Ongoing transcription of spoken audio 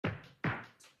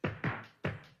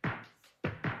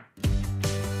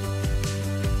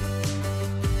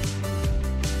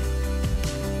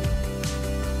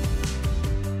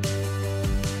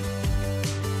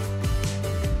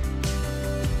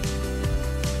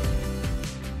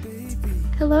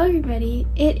Hello everybody,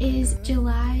 it is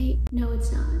July, no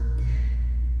it's not.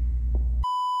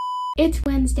 It's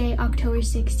Wednesday, October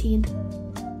 16th.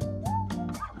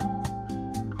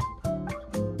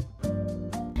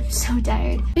 I'm so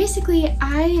tired. Basically,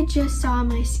 I just saw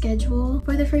my schedule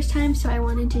for the first time, so I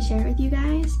wanted to share it with you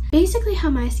guys. Basically, how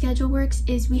my schedule works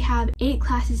is we have 8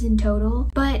 classes in total,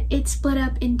 but it's split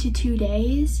up into 2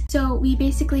 days. So we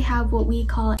basically have what we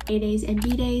call A days and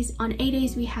B days. On A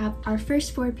days, we have our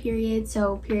first 4 periods,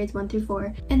 so periods 1 through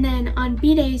 4. And then on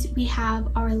B days, we have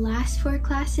our last 4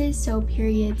 classes, so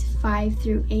periods 5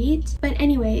 through 8. But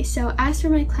anyway, so as for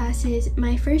my classes,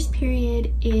 my first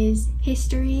period is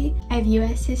history. I have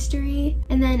US history.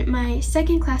 And then my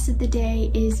second class of the day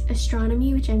is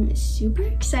astronomy, which I'm super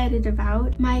excited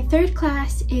about. My third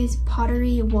class is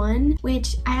pottery 1,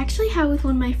 which I actually have with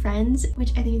one of my friends,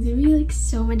 which I think is gonna be like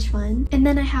so much fun. And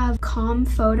then I have comm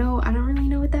photo. I don't really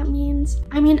know what that means.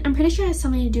 I mean, I'm pretty sure it has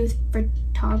something to do with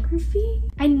photography.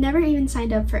 I never even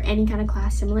signed up for any kind of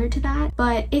class similar to that,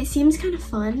 but it seems kind of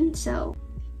fun, so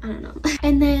I don't know.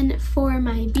 And then for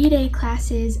my B-Day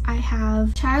classes, I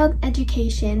have child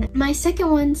education. My second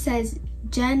one says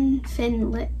Gen Fin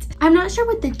Lit. I'm not sure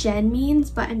what the Gen means,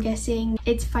 but I'm guessing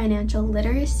it's financial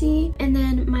literacy. And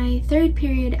then my third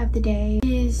period of the day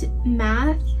is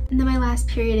math. And then my last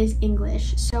period is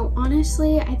English. So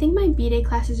honestly, I think my B-Day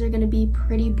classes are gonna be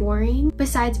pretty boring.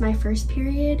 Besides my first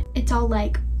period, it's all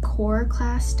like core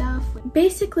class stuff.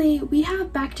 Basically, we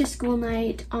have back to school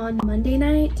night on Monday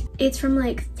night. It's from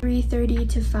like 3:30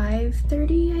 to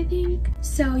 5:30, I think.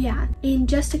 So yeah, in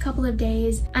just a couple of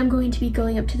days, I'm going to be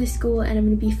going up to the school and I'm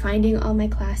going to be finding all my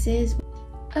classes.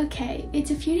 Okay, it's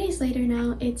a few days later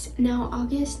now. It's now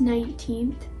August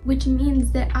 19th, which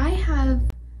means that I have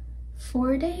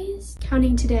 4 days,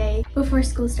 counting today, before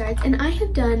school starts, and I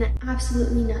have done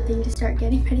absolutely nothing to start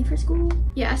getting ready for school.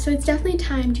 Yeah, so it's definitely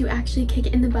time to actually kick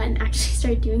it in the butt and actually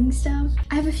start doing stuff.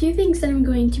 I have a few things that I'm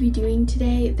going to be doing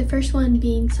today. The first one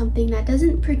being something that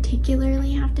doesn't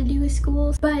particularly have to do with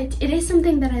school, but it is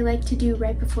something that I like to do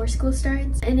right before school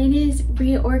starts, and it is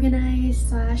reorganize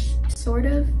slash sort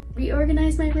of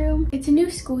reorganize my room. It's a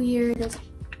new school year.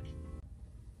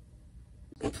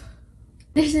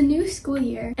 There's a new school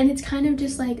year and it's kind of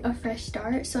just like a fresh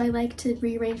start, so I like to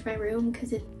rearrange my room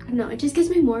because I don't know, it just gives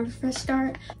me more of a fresh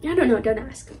start. I don't know, don't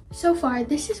ask. So far,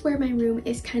 this is where my room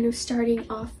is kind of starting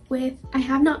off with. I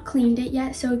have not cleaned it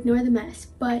yet, so ignore the mess,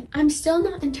 but I'm still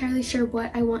not entirely sure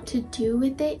what I want to do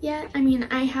with it yet. I mean,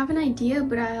 I have an idea,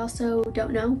 but I also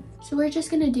don't know. So we're just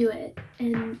gonna do it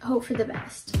and hope for the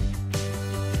best.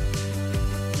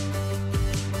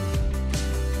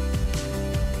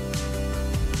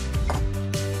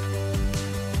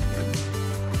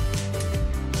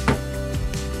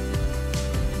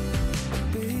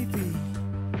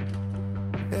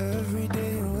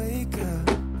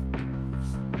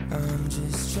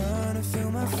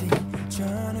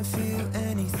 Trying to feel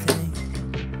anything,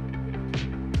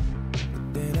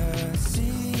 but then I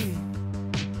see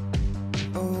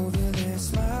over there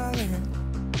smiling,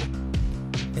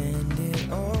 and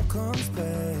it all comes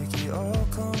back,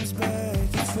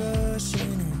 it's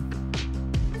rushing in.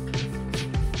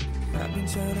 I've been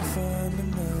trying to find the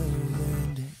nerve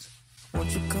endings.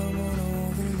 Won't you come on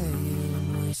over later and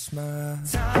waste my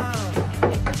time?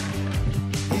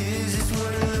 Is this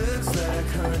what it looks like,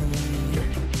 honey?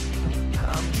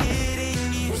 I'm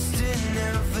getting used to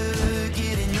never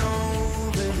getting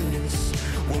over this.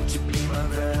 Won't you be my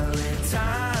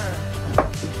Valentine?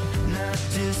 Not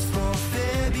just for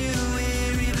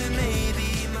February, but maybe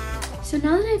my... So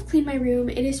now that I've cleaned my room,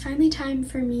 it is finally time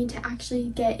for me to actually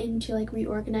get into like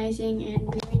reorganizing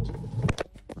and rearranging.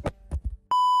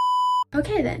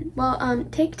 Okay then, well,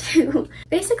 take 2.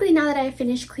 Basically, now that I've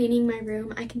finished cleaning my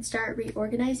room, I can start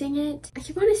reorganizing it. I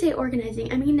keep wanting to say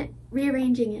organizing, I mean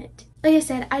rearranging it. Like I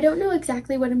said, I don't know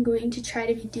exactly what I'm going to try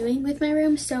to be doing with my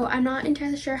room, so I'm not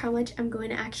entirely sure how much I'm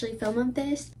going to actually film of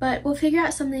this, but we'll figure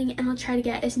out something and I'll try to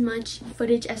get as much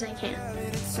footage as I can.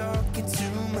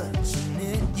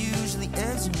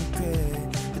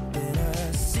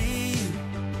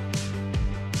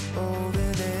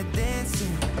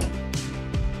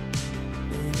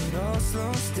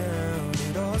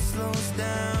 It all slows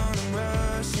down, I'm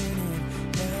rushing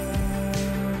in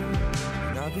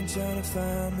now. I've been trying to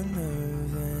find the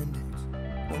nerve endings.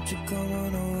 Won't you come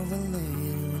on over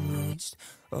later and waste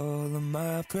all of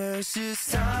my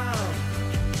precious time?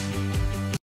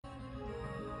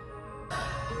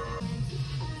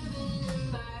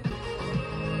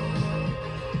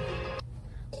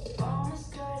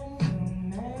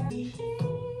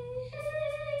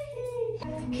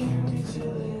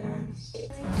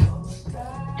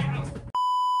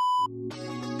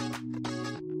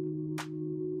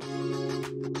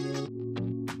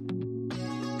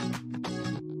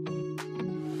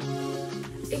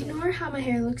 for how my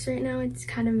hair looks right now, it's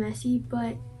kind of messy,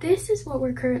 but this is what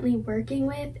we're currently working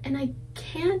with, and I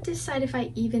can't decide if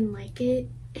I even like it.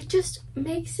 It just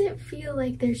makes it feel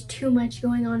like there's too much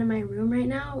going on in my room right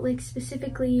now, like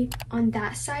specifically on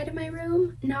that side of my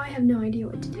room. Now I have no idea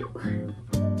what to do.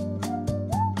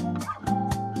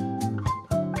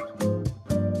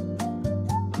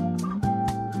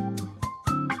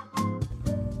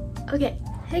 Okay,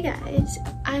 hey guys,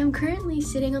 I'm currently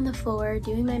sitting on the floor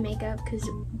doing my makeup because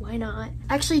why not?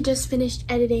 I actually just finished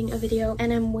editing a video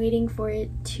and I'm waiting for it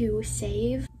to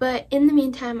save. But in the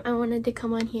meantime, I wanted to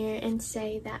come on here and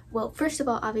say that, well, first of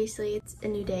all, obviously it's a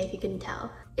new day if you couldn't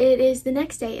tell. It is the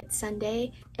next day, it's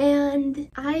Sunday, and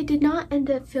I did not end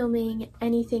up filming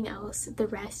anything else the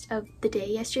rest of the day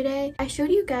yesterday. I showed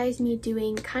you guys me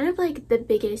doing kind of like the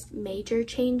biggest major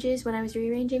changes when I was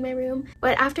rearranging my room,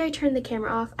 but after I turned the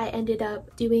camera off, I ended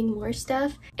up doing more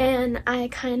stuff, and I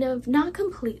kind of not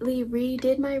completely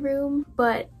redid my room,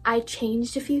 but I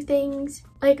changed a few things.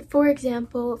 Like, for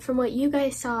example, from what you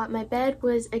guys saw, my bed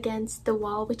was against the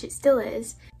wall, which it still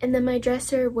is, and then my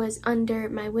dresser was under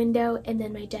my window, and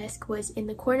then my desk was in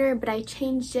the corner, but I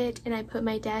changed it and I put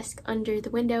my desk under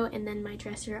the window and then my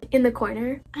dresser in the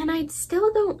corner. And I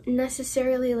still don't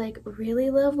necessarily like really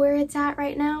love where it's at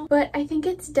right now, but I think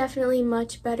it's definitely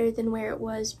much better than where it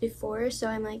was before, so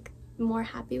I'm like more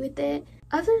happy with it.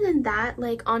 Other than that,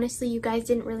 like, honestly, you guys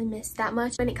didn't really miss that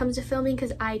much when it comes to filming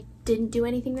because I didn't do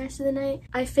anything the rest of the night.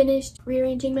 I finished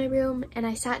rearranging my room and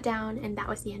I sat down and that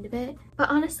was the end of it. But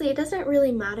honestly, it doesn't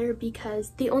really matter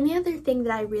because the only other thing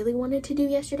that I really wanted to do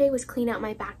yesterday was clean out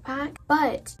my backpack.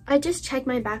 But I just checked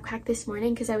my backpack this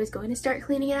morning because I was going to start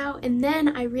cleaning it out, and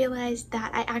then I realized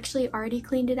that I actually already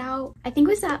cleaned it out. I think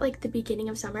it was at like the beginning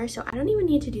of summer, so I don't even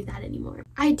need to do that anymore.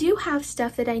 I do have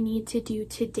stuff that I need to do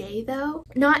today though.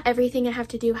 Not everything I have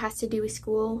to do has to do with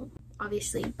school,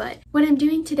 obviously, but what I'm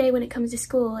doing today when it comes to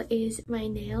school is my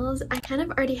nails. I kind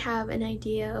of already have an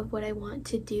idea of what I want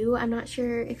to do. I'm not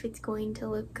sure if it's going to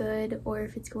look good or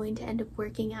if it's going to end up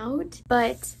working out,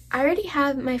 but I already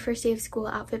have my first day of school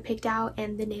outfit picked out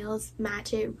and the nails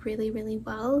match it really, really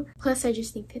well. Plus, I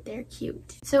just think that they're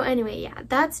cute. So anyway, yeah,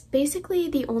 that's basically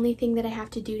the only thing that I have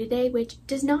to do today, which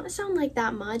does not sound like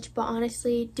that much, but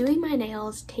honestly, doing my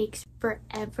nails takes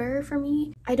forever for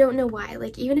me. I don't know why.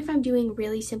 Like, even if I'm doing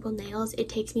really simple nails, it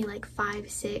takes me like 5,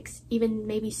 6, even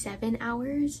maybe 7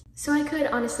 hours. So I could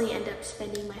honestly end up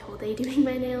spending my whole day doing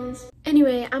my nails.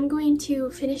 Anyway, I'm going to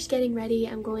finish getting ready.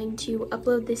 I'm going to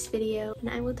upload this video and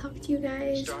I will talk to you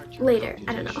guys later.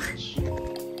 I don't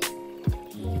know.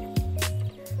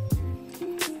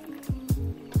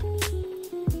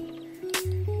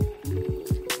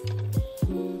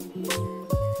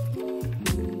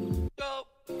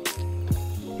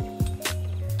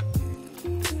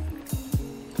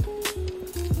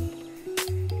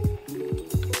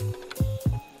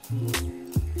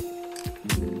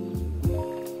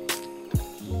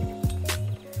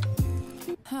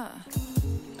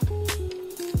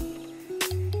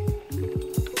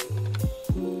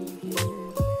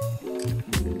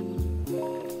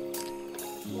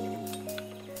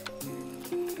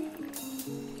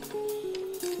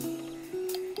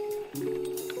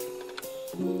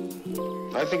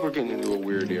 I think we're getting into a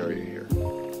weird area here.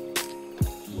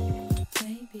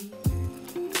 Maybe.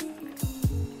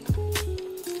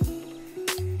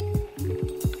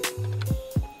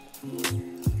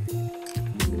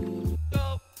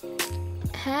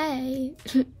 Hey,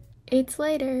 it's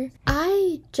later.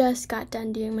 I just got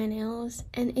done doing my nails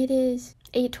and it is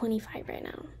 8:25 right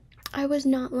now. I was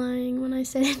not lying when I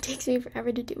said it takes me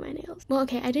forever to do my nails. Well,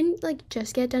 okay, I didn't like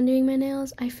just get done doing my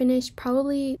nails. I finished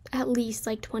probably at least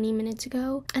like 20 minutes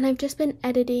ago, and I've just been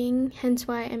editing, hence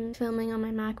why I'm filming on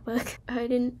my MacBook. I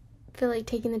didn't feel like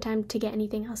taking the time to get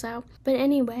anything else out. But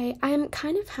anyway, I'm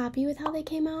kind of happy with how they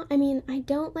came out. I mean, I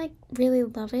don't like really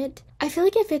love it. I feel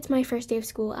like it fits my first day of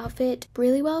school outfit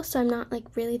really well, so I'm not like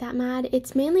really that mad.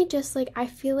 It's mainly just like I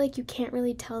feel like you can't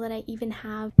really tell that I even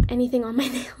have anything on my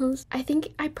nails. I think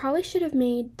I probably should have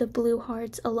made the blue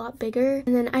hearts a lot bigger,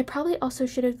 and then I probably also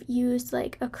should have used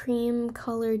like a cream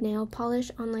colored nail polish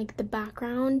on like the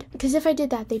background, because if I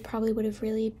did that, they probably would have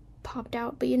really popped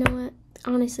out. But you know what?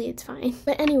 Honestly, it's fine.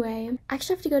 But anyway, I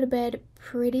actually have to go to bed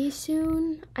pretty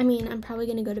soon. I mean, I'm probably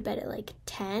gonna go to bed at like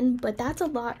 10, but that's a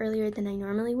lot earlier than I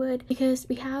normally would because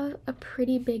we have a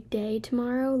pretty big day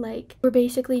tomorrow. Like, we're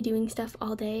basically doing stuff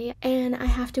all day and I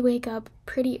have to wake up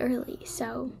pretty early,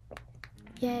 so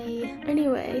yay.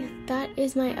 Anyway, that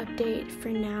is my update for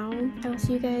now. I will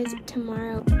see you guys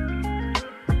tomorrow.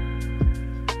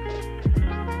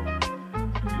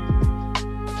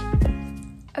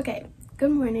 Okay. Good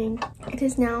morning. It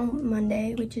is now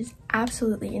Monday, which is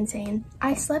absolutely insane.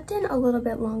 I slept in a little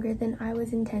bit longer than I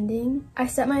was intending. I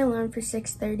set my alarm for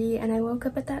 6:30 and I woke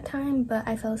up at that time, but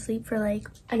I fell asleep for like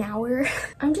an hour.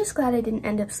 I'm just glad I didn't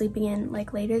end up sleeping in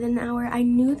like later than an hour. I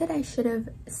knew that I should have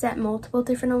set multiple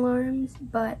different alarms,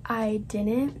 but I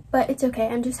didn't. But it's okay.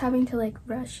 I'm just having to like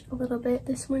rush a little bit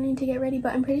this morning to get ready,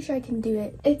 but I'm pretty sure I can do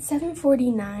it. It's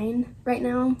 7:49 right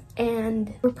now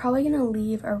and we're probably gonna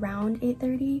leave around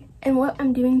 8:30. And what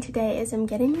I'm doing today is I'm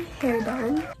getting my hair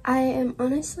done. I am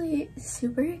honestly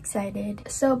super excited.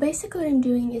 So basically what I'm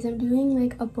doing is I'm doing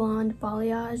like a blonde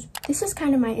balayage. This is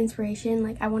kind of my inspiration.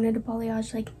 Like I wanted a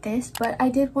balayage like this, but I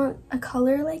did want a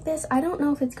color like this. I don't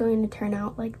know if it's going to turn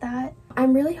out like that.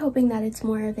 I'm really hoping that it's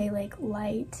more of a like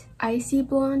light icy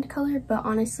blonde color, but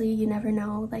honestly you never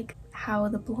know like how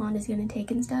the blonde is gonna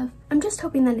take and stuff. I'm just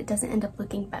hoping that it doesn't end up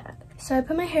looking bad. So I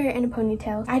put my hair in a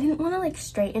ponytail. I didn't want to like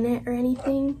straighten it or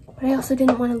anything, but I also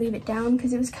didn't want to leave it down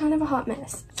because it was kind of a hot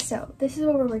mess. So this is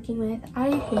what we're working with.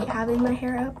 I hate having my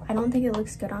hair up. I don't think it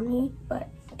looks good on me, but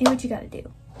do what you gotta do.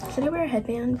 Should I wear a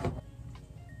headband?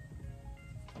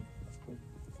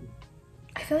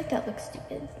 I feel like that looks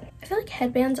stupid. I feel like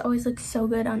headbands always look so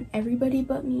good on everybody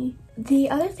but me. The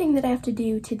other thing that I have to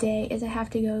do today is I have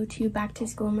to go to back to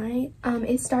school night.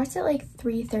 It starts at like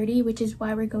 3:30, which is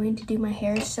why we're going to do my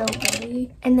hair so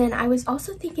early. And then I was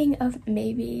also thinking of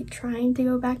maybe trying to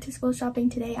go back to school shopping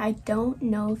today. I don't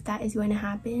know if that is going to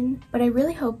happen, but I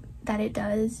really hope that it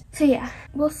does. So yeah,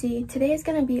 we'll see. Today is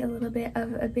gonna be a little bit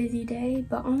of a busy day,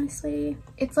 but honestly,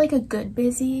 it's like a good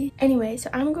busy. Anyway,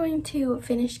 so I'm going to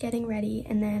finish getting ready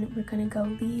and then we're gonna go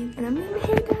leave and I'm getting my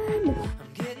hair done.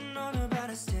 I'm getting older,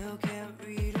 but I still can't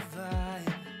read a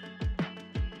vibe.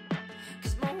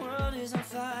 'Cause my world is on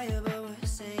fire, but we're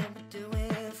saying we're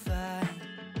doing fine.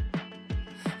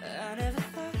 I never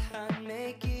thought I'd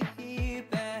make it here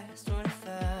past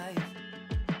 25.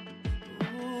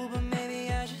 Ooh, but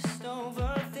maybe I just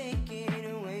overthinking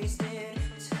and wasting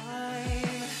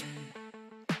time.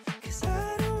 'Cause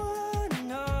I don't wanna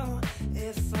know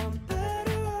if I'm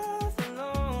better off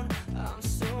alone. I'm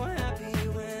so happy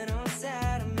when I'm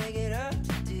sad, I make it up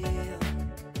to deal.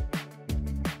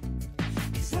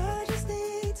 'Cause I just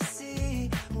need to see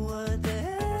what the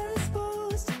hell it's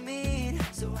supposed to mean,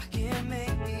 so I can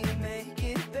make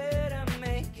it better,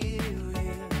 make it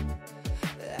real.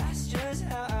 That's just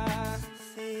how I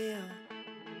feel.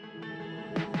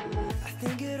 I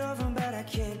think it over, but I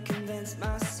can't convince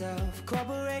myself.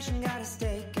 Corporation got a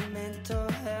stake in mental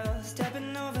health.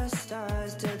 Stepping over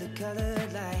stars to the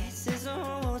colored lights. Is the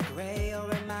whole world gray,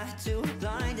 or am I too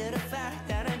blind to the fact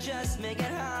that I just make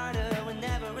it harder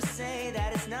whenever I say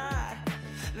that it's not?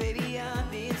 Maybe I'm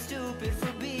being stupid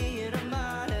for being a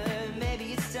martyr.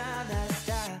 Maybe it's time that I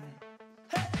stop.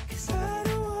 'Cause I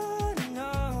don't wanna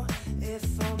know if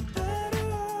I'm better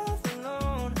off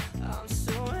alone. I'm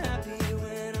so happy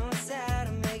when I'm sad,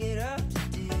 I make it up to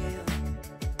deal.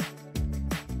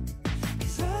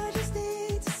 'Cause I just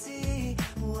need to see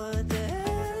what the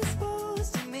hell it's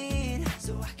supposed to mean,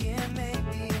 so I can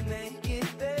make it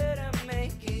better,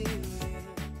 make it real.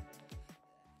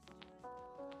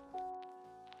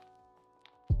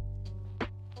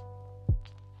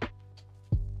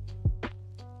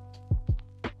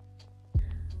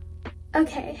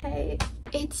 Okay, hey,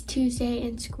 it's Tuesday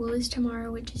and school is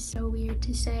tomorrow, which is so weird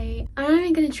to say. I'm not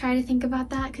even gonna try to think about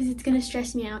that because it's gonna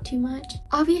stress me out too much.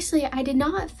 Obviously, I did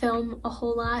not film a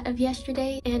whole lot of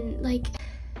yesterday, and like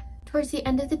towards the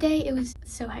end of the day, it was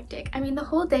so hectic. I mean, the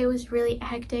whole day was really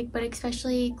hectic, but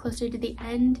especially closer to the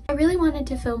end, I really wanted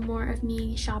to film more of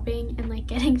me shopping and like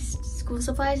getting school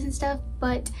supplies and stuff,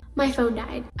 but my phone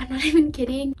died. I'm not even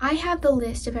kidding. I have the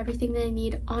list of everything that I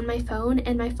need on my phone,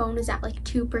 and my phone was at like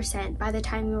 2% by the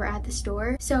time we were at the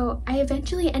store. So I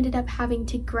eventually ended up having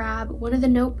to grab one of the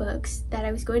notebooks that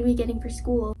I was going to be getting for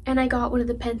school, and I got one of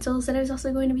the pencils that I was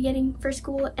also going to be getting for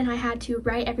school, and I had to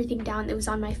write everything down that was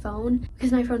on my phone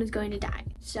because my phone was going to die.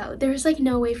 So there was like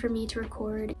no way for me to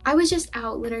record. I was just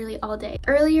out literally all day.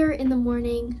 Earlier in the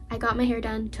morning, I got my hair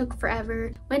done, took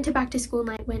forever, went to back to school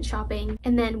night, went shopping,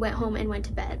 and then went home and went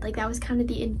to bed. Like that was kind of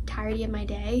the entirety of my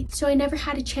day. So I never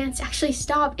had a chance to actually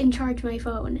stop and charge my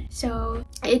phone. So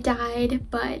it died,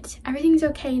 but everything's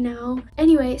okay now.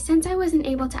 Anyway, since I wasn't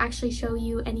able to actually show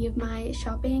you any of my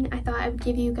shopping, I thought I would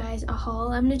give you guys a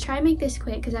haul. I'm gonna try and make this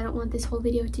quick because I don't want this whole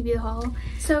video to be a haul.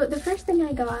 So the first thing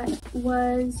I got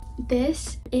was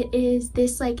this. It is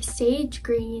this like sage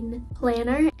green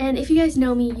planner, and if you guys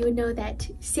know me, you would know that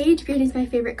sage green is my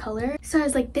favorite color. So I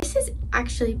was like, this is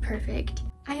actually perfect.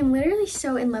 I am literally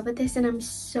so in love with this and I'm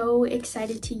so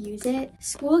excited to use it.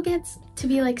 School gets to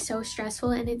be like so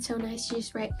stressful and it's so nice to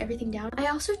just write everything down. I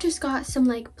also just got some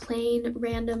like plain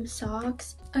random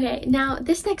socks. Okay, now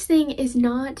this next thing is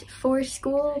not for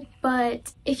school,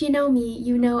 but if you know me,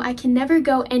 you know I can never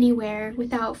go anywhere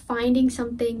without finding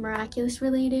something miraculous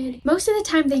related. Most of the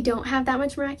time they don't have that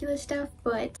much miraculous stuff,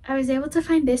 but I was able to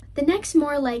find this. The next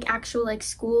more like actual like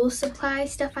school supply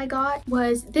stuff I got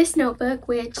was this notebook,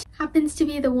 which happens to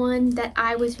be the one that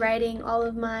I was writing all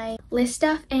of my list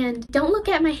stuff. And don't look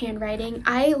at my handwriting.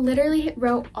 I literally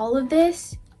wrote all of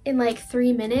this in like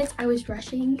 3 minutes. I was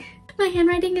rushing. My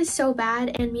handwriting is so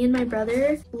bad, and me and my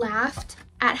brother laughed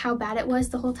at how bad it was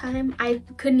the whole time. I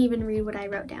couldn't even read what I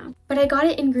wrote down. But I got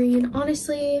it in green.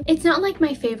 Honestly, it's not like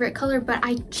my favorite color, but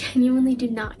I genuinely do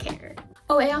not care.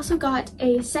 Oh, I also got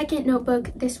a second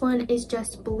notebook. This one is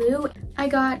just blue. I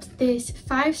got this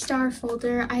 5-star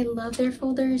folder. I love their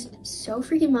folders so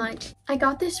freaking much. I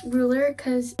got this ruler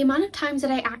because the amount of times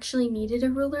that I actually needed a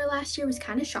ruler last year was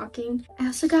kind of shocking. I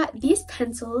also got these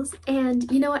pencils,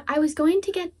 and you know what? I was going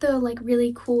to get the like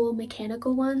really cool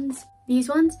mechanical ones, these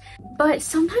ones, but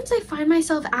sometimes I find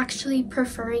myself actually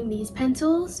preferring these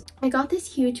pencils. I got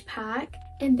this huge pack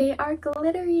and they are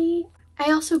glittery.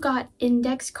 I also got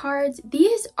index cards.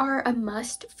 These are a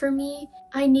must for me.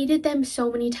 I needed them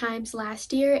so many times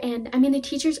last year, and I mean the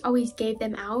teachers always gave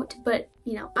them out, but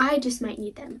you know, I just might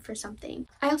need them for something.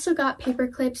 I also got paper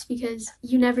clips because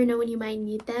you never know when you might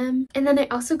need them. And then I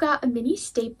also got a mini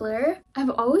stapler.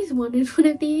 I've always wanted one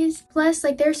of these. Plus,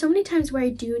 like, there are so many times where I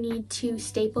do need to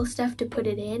staple stuff to put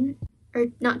it in, or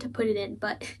not to put it in,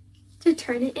 but to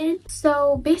turn it in.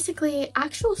 So basically,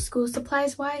 actual school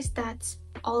supplies wise, that's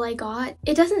all I got.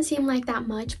 It doesn't seem like that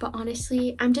much, but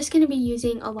honestly, I'm just going to be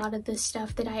using a lot of the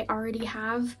stuff that I already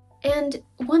have. And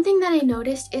one thing that I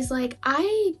noticed is like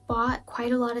I bought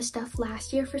quite a lot of stuff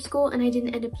last year for school and I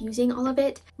didn't end up using all of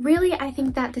it. Really, I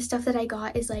think that the stuff that I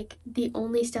got is like the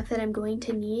only stuff that I'm going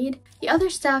to need. The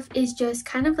other stuff is just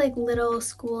kind of like little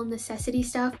school necessity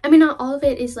stuff. I mean, not all of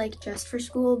it is like just for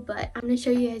school, but I'm going to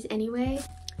show you guys anyway.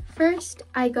 First,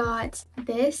 I got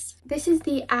this. This is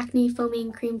the Acne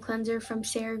Foaming Cream Cleanser from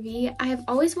CeraVe. I have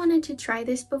always wanted to try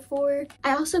this before.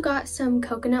 I also got some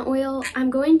coconut oil. I'm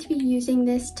going to be using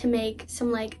this to make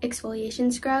some like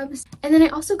exfoliation scrubs. And then I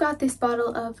also got this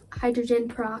bottle of hydrogen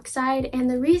peroxide. And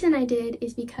the reason I did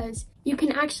is because you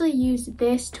can actually use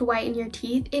this to whiten your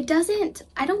teeth. It doesn't,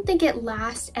 I don't think it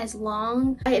lasts as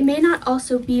long. It may not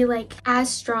also be like as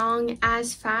strong,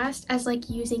 as fast as like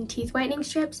using teeth whitening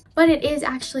strips, but it is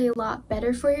actually a lot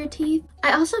better for your teeth.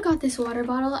 I also got this water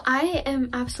bottle. I am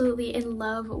absolutely in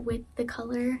love with the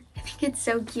color. I think it's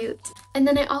so cute. And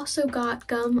then I also got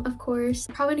gum, of course.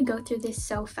 I'm probably gonna go through this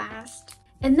so fast.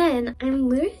 And then I'm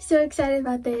literally so excited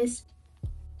about this.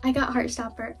 I got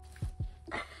Heartstopper.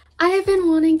 I have been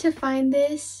wanting to find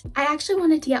this. I actually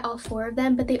wanted to get all 4 of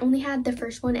them, but they only had the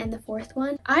first one and the 4th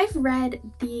one. I've read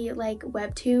the like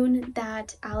webtoon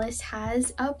that Alice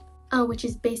has up, which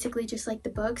is basically just like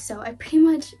the book. So I pretty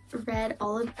much read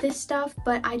all of this stuff,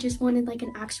 but I just wanted like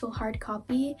an actual hard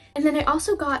copy. And then I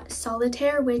also got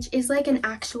Solitaire, which is like an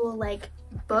actual like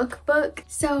book.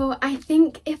 So I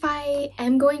think if I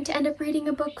am going to end up reading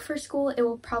a book for school, it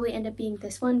will probably end up being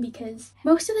this one, because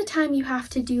most of the time you have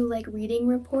to do like reading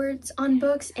reports on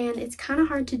books, and it's kind of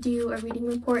hard to do a reading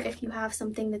report if you have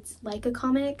something that's like a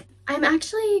comic. I'm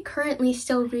actually currently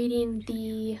still reading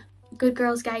the Good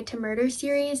Girl's Guide to Murder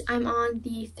series. I'm on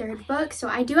the 3rd book, so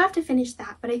I do have to finish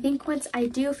that, but I think once I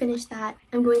do finish that,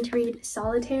 I'm going to read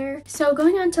Solitaire. So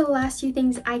going on to the last few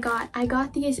things I got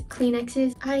these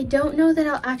Kleenexes. I don't know that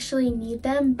I'll actually need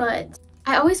them, but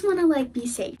I always want to like be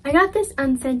safe. I got this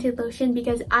unscented lotion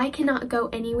because I cannot go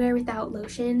anywhere without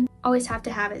lotion. Always have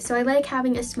to have it, so I like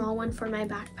having a small one for my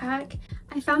backpack.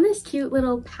 I found this cute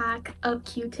little pack of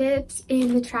Q-tips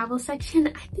in the travel section.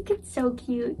 I think it's so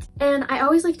cute. And I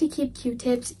always like to keep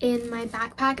Q-tips in my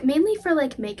backpack, mainly for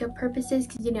like makeup purposes,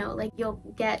 because you know, like you'll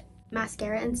get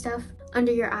mascara and stuff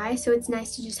under your eye, so it's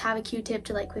nice to just have a Q-tip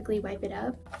to like quickly wipe it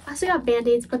up. I also got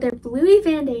band-aids, but they're Bluey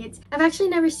band-aids. I've actually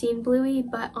never seen Bluey,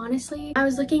 but honestly, I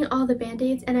was looking at all the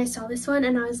band-aids and I saw this one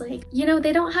and I was like, you know,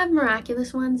 they don't have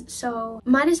miraculous ones, so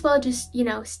might as well just, you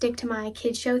know, stick to my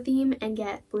kids show theme and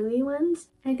get Bluey ones.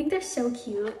 I think they're so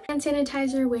cute. Hand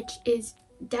sanitizer, which is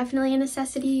definitely a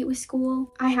necessity with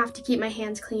school. I have to keep my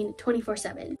hands clean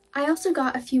 24/7. I also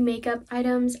got a few makeup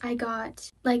items. I got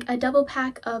like a double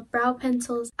pack of brow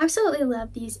pencils. I absolutely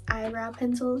love these eyebrow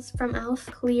pencils from e.l.f.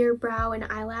 Clear Brow and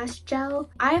Eyelash Gel.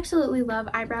 I absolutely love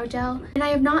eyebrow gel, and I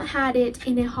have not had it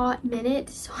in a hot minute,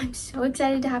 so I'm so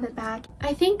excited to have it back.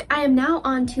 I think I am now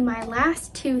on to my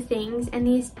last 2 things, and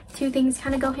these 2 things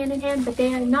kind of go hand in hand, but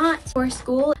they are not for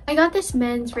school. I got this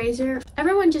men's razor.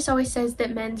 Everyone just always says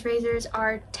that men's razors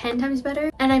are 10 times better,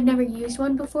 and I've never used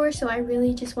one before, so I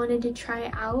really just wanted to try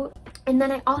it out. And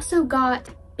then I also got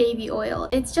baby oil.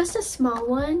 It's just a small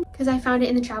one because I found it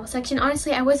in the travel section.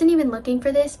 Honestly, I wasn't even looking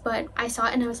for this, but I saw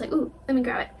it and I was like, ooh, let me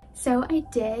grab it. So I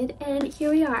did, and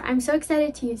here we are. I'm so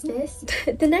excited to use this.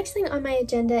 The next thing on my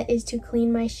agenda is to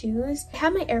clean my shoes. I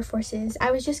have my Air Forces.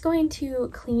 I was just going to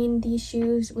clean these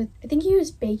shoes with, I think you use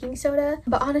baking soda,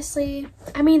 but honestly,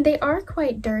 I mean, they are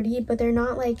quite dirty, but they're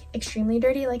not like extremely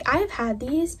dirty. Like, I've had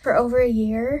these for over a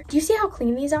year. Do you see how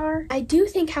clean these are? I do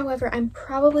think, however, I'm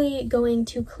probably going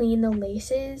to clean the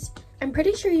laces. I'm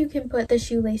pretty sure you can put the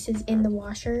shoelaces in the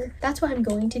washer. That's what I'm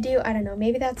going to do. I don't know,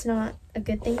 maybe that's not a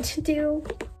good thing to do.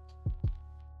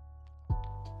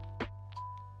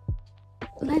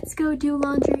 Let's go do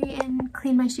laundry and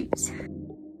clean my shoes.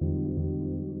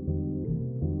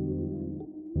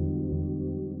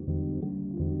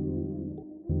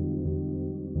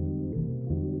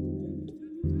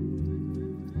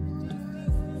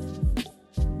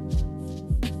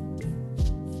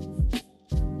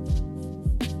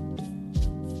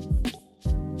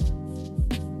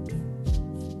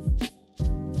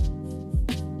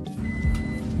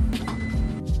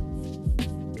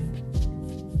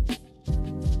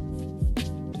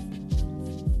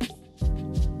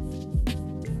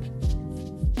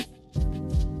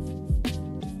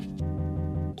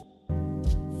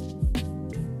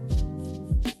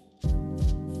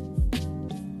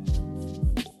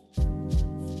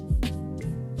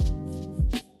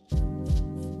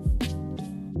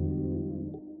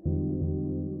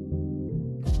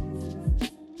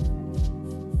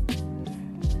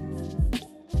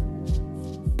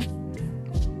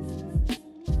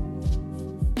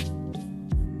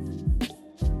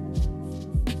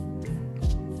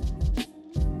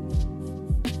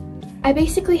 I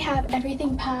basically have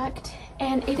everything packed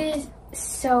and it is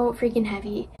so freaking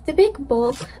heavy. The big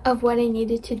bulk of what I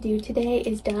needed to do today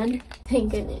is done,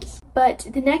 thank goodness. But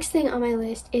the next thing on my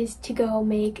list is to go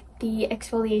make the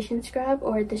exfoliation scrub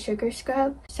or the sugar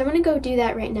scrub. So I'm gonna go do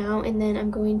that right now, and then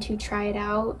I'm going to try it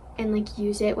out and like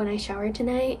use it when I shower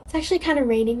tonight. It's actually kind of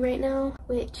raining right now,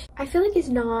 which I feel like is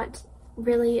not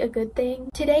really a good thing.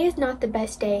 Today is not the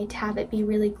best day to have it be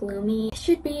really gloomy. It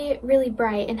should be really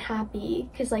bright and happy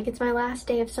because like it's my last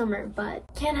day of summer, but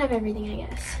can't have everything, I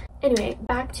guess. Anyway,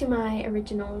 back to my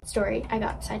original story. I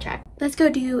got sidetracked. Let's go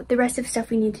do the rest of stuff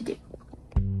we need to do.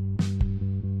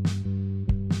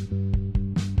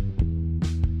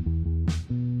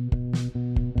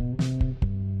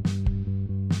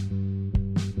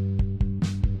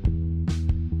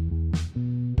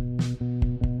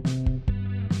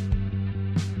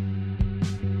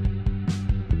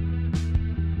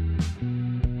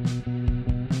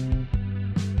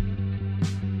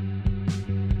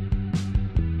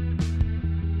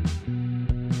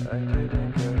 I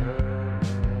didn't get hurt.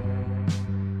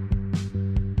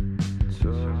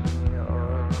 Told me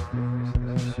all the things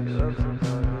that she loves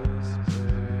about this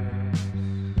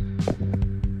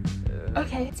place.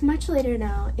 Okay, it's much later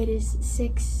now. It is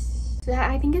 6, so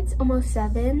I think it's almost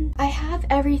 7. I have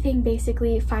everything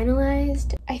basically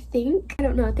finalized, I think. I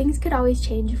don't know, things could always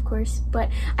change, of course, but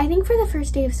I think for the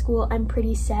first day of school, I'm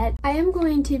pretty set. I am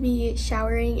going to be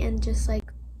showering and just like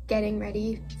getting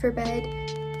ready for bed.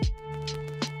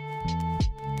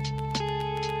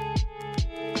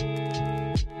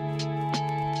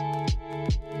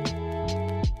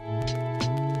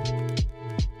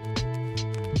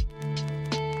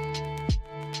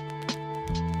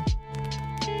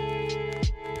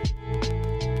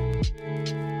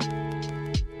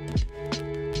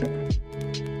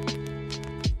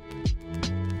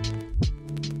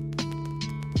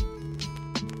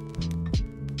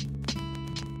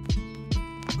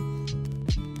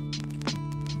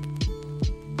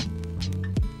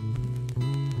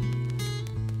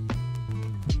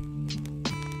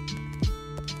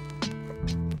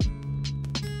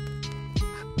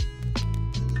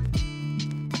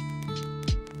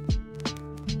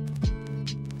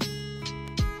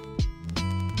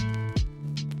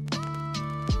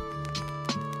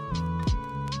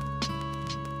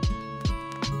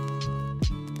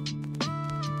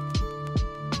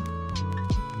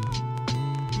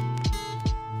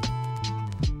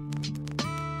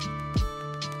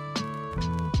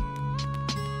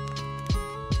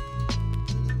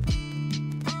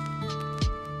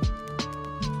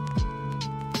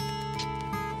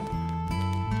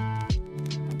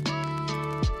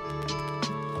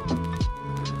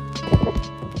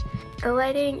 The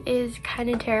lighting is kind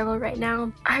of terrible right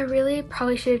now. I really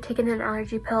probably should have taken an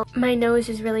allergy pill. My nose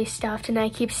is really stuffed and I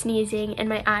keep sneezing and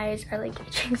my eyes are like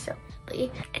itching so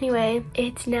badly. Anyway,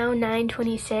 it's now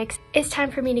 9:26. It's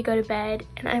time for me to go to bed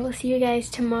and I will see you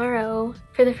guys tomorrow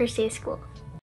for the first day of school.